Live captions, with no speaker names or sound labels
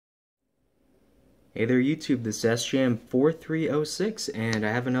Hey there YouTube, this is SJM4306 and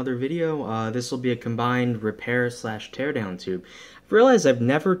I have another video. This will be a combined repair slash teardown tube. I've realized I've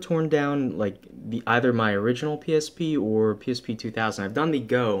never torn down like either my original PSP or PSP 2000. I've done the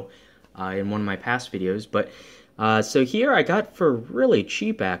Go in one of my past videos, but so here I got for really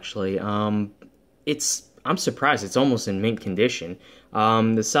cheap actually. I'm surprised it's almost in mint condition.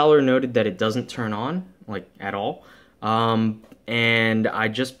 The seller noted that it doesn't turn on like at all. And I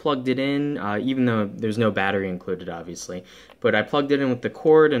just plugged it in, even though there's no battery included, obviously. But I plugged it in with the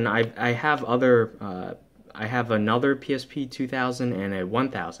cord, and I have another PSP 2000 and a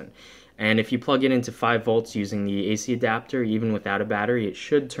 1000. And if you plug it into 5 volts using the AC adapter, even without a battery, it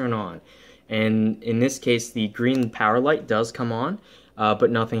should turn on. And in this case, the green power light does come on,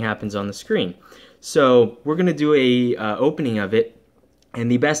 but nothing happens on the screen. So we're gonna do a opening of it. And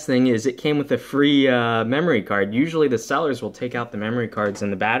the best thing is it came with a free memory card. Usually the sellers will take out the memory cards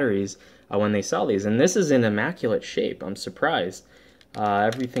and the batteries when they sell these. And this is in immaculate shape. I'm surprised.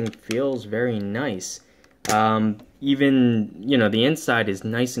 Everything feels very nice. Even, you know, the inside is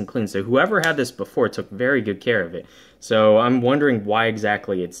nice and clean. So whoever had this before took very good care of it. So I'm wondering why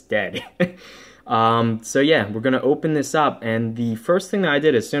exactly it's dead. So yeah, we're going to open this up. And the first thing that I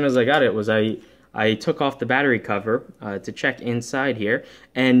did as soon as I got it was I took off the battery cover to check inside here,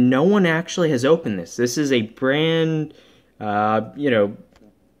 and no one actually has opened this. This is a brand, you know,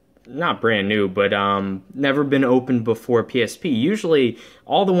 not brand new, but never been opened before PSP. Usually,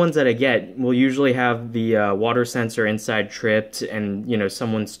 all the ones that I get will usually have the water sensor inside tripped, and, you know,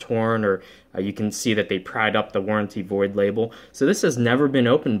 someone's torn, or you can see that they pried up the warranty void label. So this has never been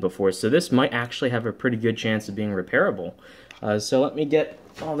opened before, so this might actually have a pretty good chance of being repairable. So let me get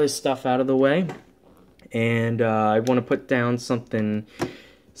all this stuff out of the way, and I want to put down something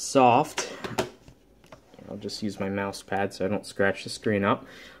soft. I'll just use my mouse pad so I don't scratch the screen up.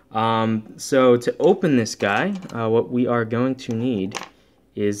 So to open this guy, what we are going to need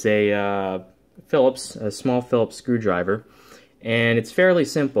is a small Phillips screwdriver, and it's fairly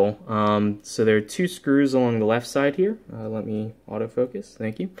simple. So there are 2 screws along the left side here. Let me autofocus,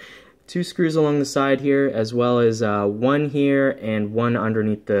 thank you. 2 screws along the side here, as well as 1 here and 1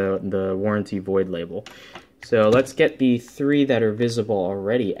 underneath the warranty void label. So let's get the 3 that are visible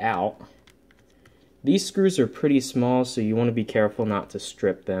already out. These screws are pretty small, so you want to be careful not to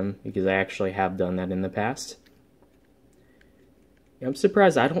strip them, because I actually have done that in the past. I'm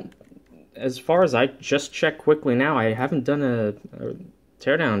surprised as far as I just checked quickly now, I haven't done a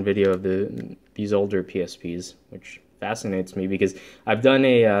teardown video of these older PSPs, which fascinates me because I've done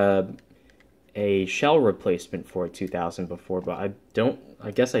a shell replacement for a 2000 before, but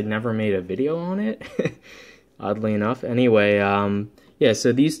I guess I never made a video on it, oddly enough. Anyway, yeah,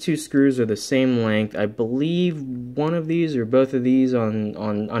 so these 2 screws are the same length. I believe one of these or both of these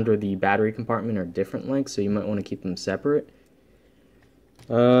under the battery compartment are different lengths, so you might want to keep them separate.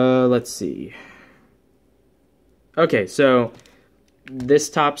 Let's see. Okay, so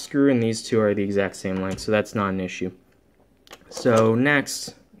this top screw and these 2 are the exact same length, so that's not an issue. So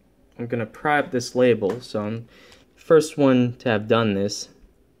next, I'm going to pry up this label. So I'm the first one to have done this.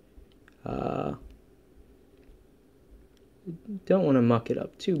 Don't want to muck it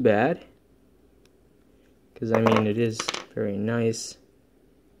up too bad, because I mean it is very nice.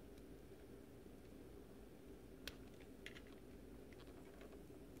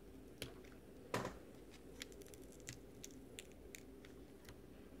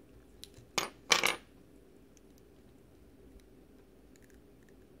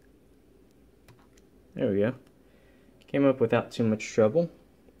 There we go. Came up without too much trouble.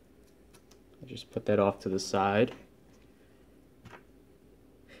 I'll just put that off to the side.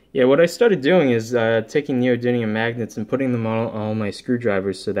 Yeah, what I started doing is taking neodymium magnets and putting them on all my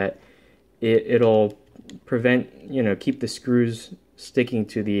screwdrivers so that it'll prevent, you know, keep the screws sticking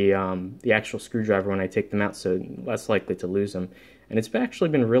to the actual screwdriver when I take them out, so less likely to lose them. And it's actually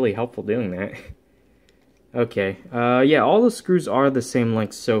been really helpful doing that. Okay, yeah, all the screws are the same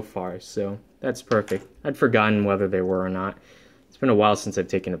length so far, so that's perfect. I'd forgotten whether they were or not. It's been a while since I've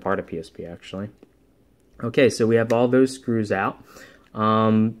taken apart a PSP, actually. Okay, so we have all those screws out.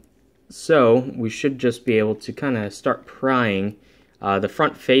 So we should just be able to kind of start prying. The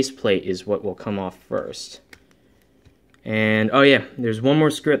front faceplate is what will come off first. And, oh yeah, there's one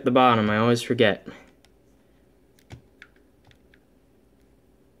more screw at the bottom, I always forget.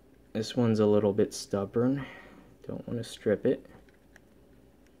 This one's a little bit stubborn. Don't want to strip it.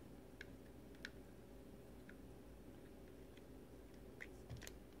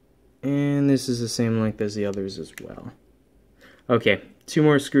 And this is the same length as the others as well. Okay, 2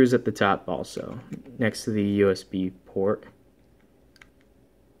 more screws at the top also, next to the USB port.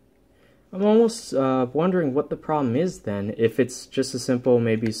 I'm almost wondering what the problem is then. If it's just a simple,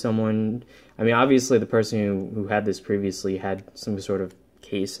 maybe someone, I mean, obviously the person who had this previously had some sort of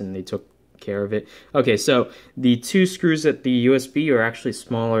case and they took care of it. Okay, so the two screws at the USB are actually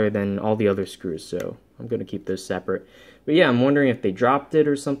smaller than all the other screws, so I'm going to keep those separate. But yeah, I'm wondering if they dropped it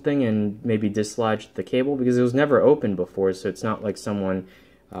or something and maybe dislodged the cable, because it was never opened before, so it's not like someone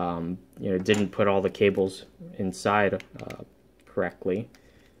didn't put all the cables inside correctly.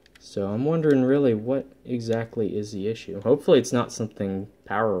 So I'm wondering really what exactly is the issue. Hopefully it's not something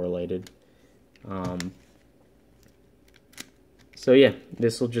power related. So yeah,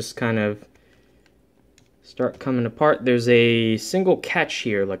 this will just kind of start coming apart. There's a single catch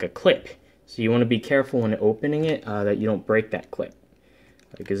here, like a clip. So you want to be careful when opening it that you don't break that clip,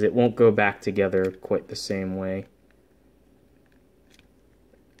 because it won't go back together quite the same way.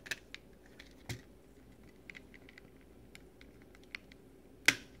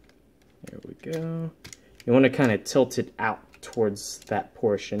 There we go. You want to kind of tilt it out towards that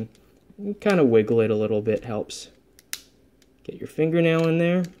portion. You kind of wiggle it a little bit, helps. Get your fingernail in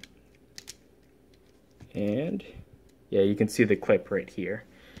there. And yeah, you can see the clip right here.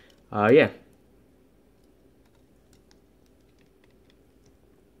 Yeah.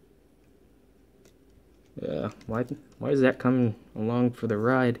 Why is that coming along for the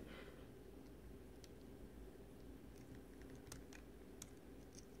ride?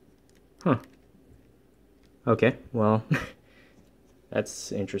 Huh. Okay, well,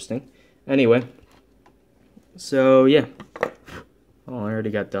 that's interesting. Anyway, so yeah. Oh, I already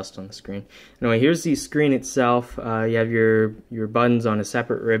got dust on the screen. Anyway, here's the screen itself. You have your buttons on a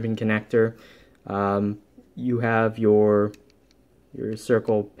separate ribbon connector. You have your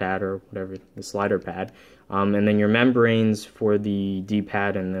circle pad or whatever, the slider pad, and then your membranes for the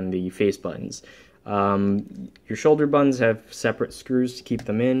D-pad and then the face buttons. Your shoulder buttons have separate screws to keep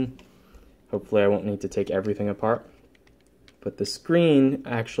them in. Hopefully I won't need to take everything apart. But the screen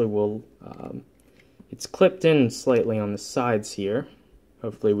actually will, it's clipped in slightly on the sides here.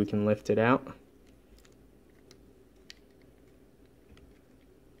 Hopefully we can lift it out.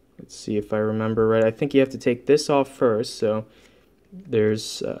 Let's see if I remember right. I think you have to take this off first, so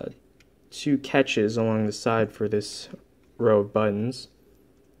there's two catches along the side for this row of buttons.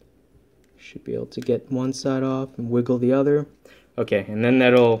 Should be able to get one side off and wiggle the other. Okay, and then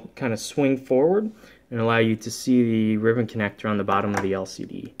that'll kind of swing forward and allow you to see the ribbon connector on the bottom of the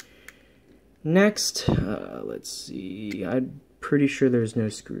LCD. Next, let's see, I'm pretty sure there's no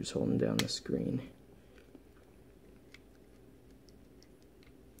screws holding down the screen.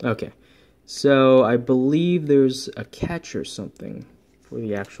 Okay, so I believe there's a catch or something for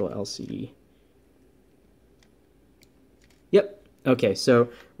the actual LCD. Yep, okay, so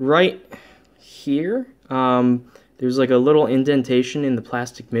right here, there's like a little indentation in the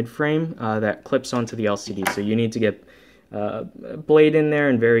plastic midframe that clips onto the LCD, so you need to get a blade in there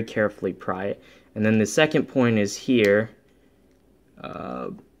and very carefully pry it. And then the second point is here.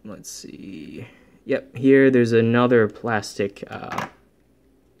 Let's see. Yep, here there's another plastic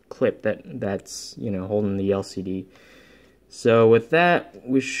clip that's holding the LCD. So with that,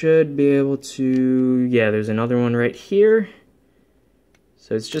 we should be able to, yeah, there's another one right here.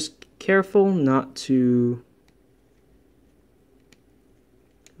 So it's just careful not to,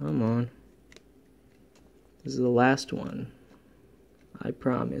 come on. This is the last one, I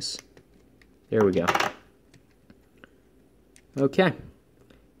promise. There we go. Okay.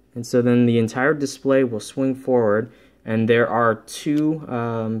 And so then the entire display will swing forward, and there are two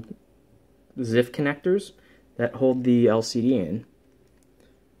ZIF connectors that hold the LCD in.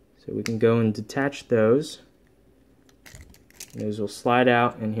 So we can go and detach those. Those will slide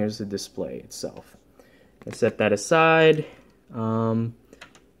out, and here's the display itself. Let's set that aside. Might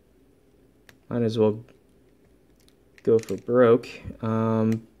as well go for broke.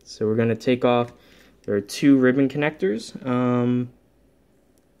 So we're going to take off, there are two ribbon connectors.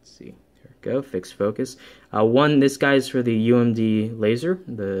 Let's see, there we go, fixed focus. This guy's for the UMD laser,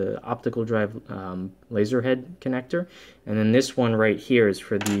 the optical drive laser head connector. And then this one right here is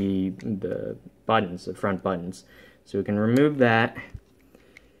for the buttons, the front buttons. So we can remove that.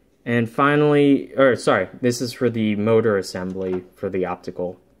 And finally, this is for the motor assembly for the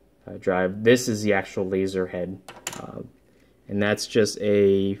optical drive. This is the actual laser head. And that's just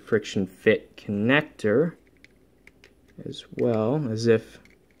a friction fit connector as well, as if,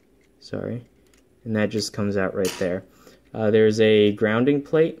 sorry, and that just comes out right there. There's a grounding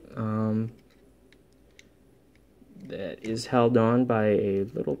plate that is held on by a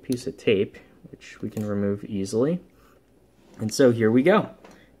little piece of tape, which we can remove easily. And so here we go.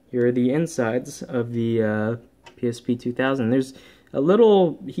 Here are the insides of the PSP 2000. There's a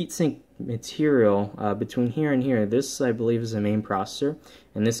little heatsink material between here and here. This, I believe, is the main processor,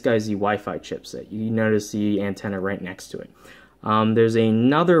 and this guy's the Wi-Fi chipset. You notice the antenna right next to it. There's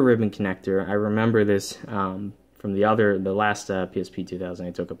another ribbon connector. I remember this from the last PSP 2000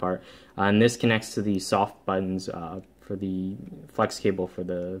 I took apart, and this connects to the soft buttons for the flex cable for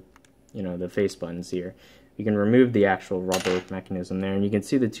the the face buttons here. You can remove the actual rubber mechanism there, and you can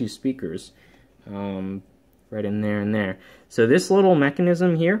see the two speakers right in there and there. So this little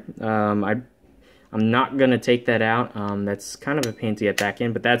mechanism here, I'm not going to take that out. That's kind of a pain to get back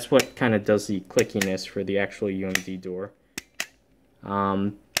in, but that's what kind of does the clickiness for the actual UMD door.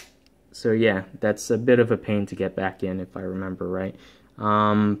 So yeah, that's a bit of a pain to get back in if I remember right.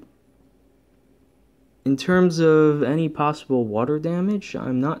 In terms of any possible water damage,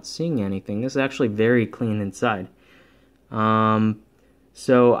 I'm not seeing anything. This is actually very clean inside.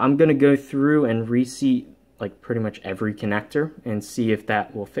 So I'm going to go through and reseat like pretty much every connector and see if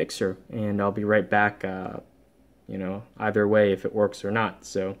that will fix her. And I'll be right back, either way if it works or not.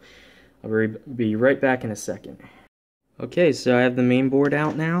 So I'll be right back in a second. Okay, so I have the main board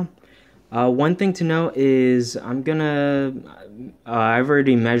out now. One thing to note is I've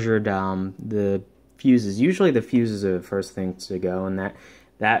already measured the fuses. Usually the fuses are the first thing to go, and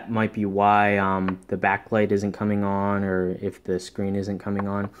that might be why the backlight isn't coming on, or if the screen isn't coming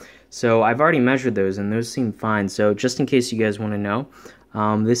on. So I've already measured those, and those seem fine. So just in case you guys want to know,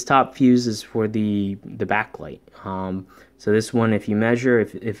 this top fuse is for the backlight. So this one, if you measure,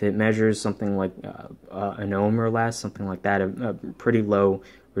 if it measures something like an ohm or less, something like that, a pretty low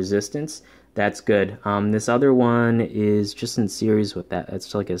resistance, that's good. This other one is just in series with that.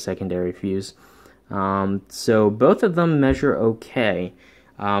 That's like a secondary fuse. So both of them measure okay.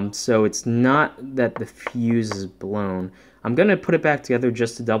 So it's not that the fuse is blown. I'm going to put it back together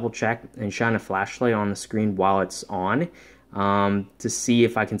just to double check and shine a flashlight on the screen while it's on to see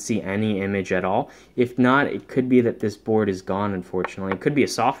if I can see any image at all. If not, it could be that this board is gone, unfortunately. It could be a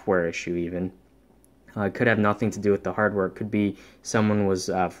software issue even. It could have nothing to do with the hardware. It could be someone was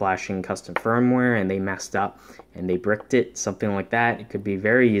flashing custom firmware and they messed up and they bricked it, something like that. It could be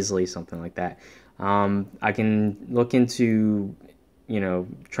very easily something like that. I can look into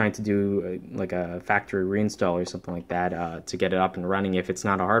trying to do like a factory reinstall or something like that to get it up and running if it's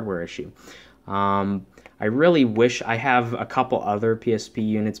not a hardware issue. I really wish I have a couple other PSP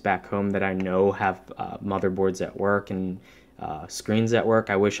units back home that I know have motherboards at work and screens at work.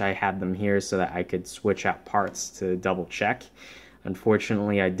 I wish I had them here so that I could switch out parts to double check.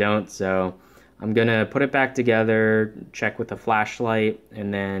 Unfortunately, I don't, so I'm gonna put it back together, check with a flashlight,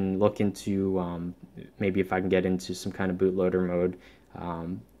 and then look into maybe if I can get into some kind of bootloader mode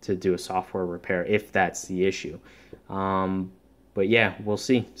to do a software repair if that's the issue. But yeah, we'll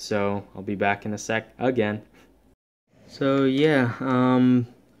see. So I'll be back in a sec again. So yeah,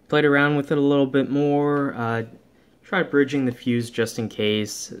 played around with it a little bit more. Tried bridging the fuse just in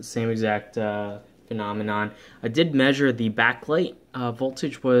case. Same exact phenomenon. I did measure the backlight.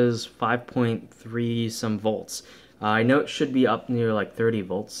 Voltage was 5.3 some volts. I know it should be up near like 30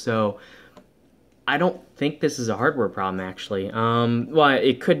 volts, so I don't think this is a hardware problem actually. Well,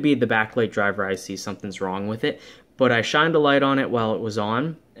 it could be the backlight driver IC, something's wrong with it, but I shined a light on it while it was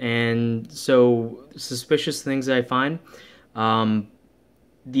on, and so suspicious things I find.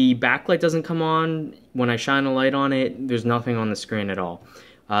 The backlight doesn't come on. When I shine a light on it, there's nothing on the screen at all.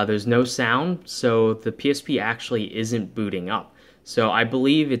 There's no sound, so the PSP actually isn't booting up. So I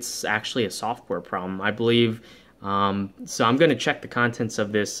believe it's actually a software problem. I believe, so I'm going to check the contents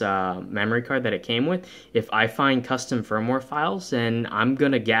of this memory card that it came with. If I find custom firmware files, then I'm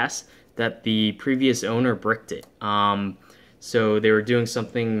going to guess that the previous owner bricked it. So they were doing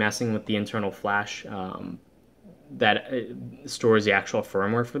something, messing with the internal flash that stores the actual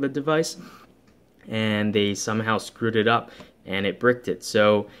firmware for the device, and they somehow screwed it up and it bricked it.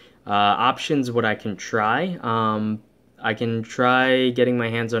 So options, what I can try, I can try getting my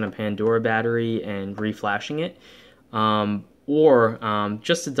hands on a Pandora battery and reflashing it, or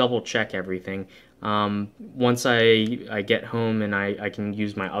just to double check everything. Once I get home and I can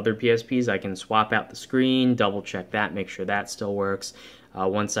use my other PSPs, I can swap out the screen, double check that, make sure that still works.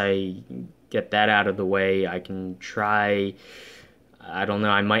 Once I get that out of the way, I can try, I don't know,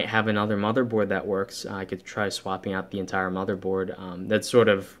 I might have another motherboard that works. I could try swapping out the entire motherboard. That's sort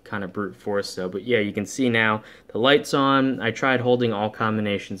of kind of brute force though. But yeah, you can see now the light's on. I tried holding all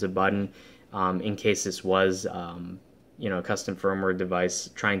combinations of button in case this was a custom firmware device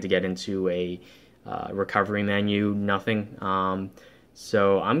trying to get into a recovery menu, nothing.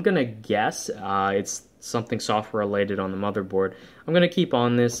 So I'm gonna guess it's something software related on the motherboard. I'm gonna keep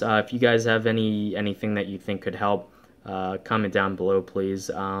on this. If you guys have anything that you think could help, comment down below, please.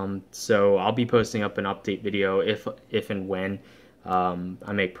 So I'll be posting up an update video if and when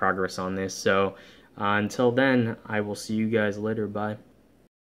I make progress on this. So until then, I will see you guys later. Bye.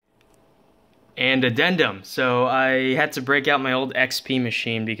 And addendum. So I had to break out my old XP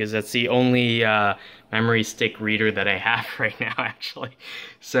machine because that's the only memory stick reader that I have right now, actually.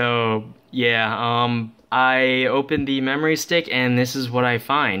 So yeah, I opened the memory stick and this is what I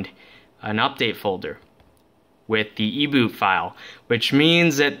find: an update folder with the eboot file, which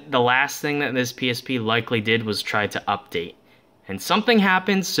means that the last thing that this PSP likely did was try to update. And something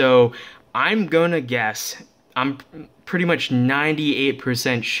happened, so I'm gonna guess, I'm pretty much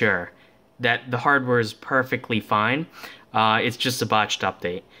 98% sure that the hardware is perfectly fine. It's just a botched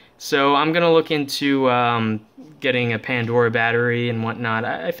update. So I'm gonna look into getting a Pandora battery and whatnot.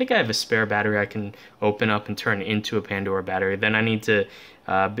 I think I have a spare battery I can open up and turn into a Pandora battery. Then I need to,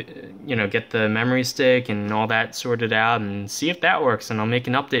 get the memory stick and all that sorted out and see if that works. And I'll make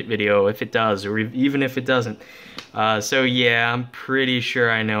an update video if it does, or even if it doesn't. So yeah, I'm pretty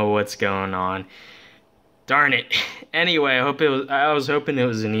sure I know what's going on. Darn it. Anyway, I was hoping it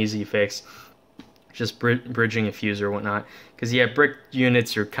was an easy fix. Just bridging a fuse or whatnot. Because, yeah, brick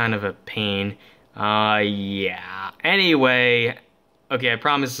units are kind of a pain. Yeah. Anyway, okay, I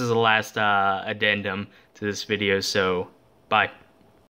promise this is the last addendum to this video, so bye.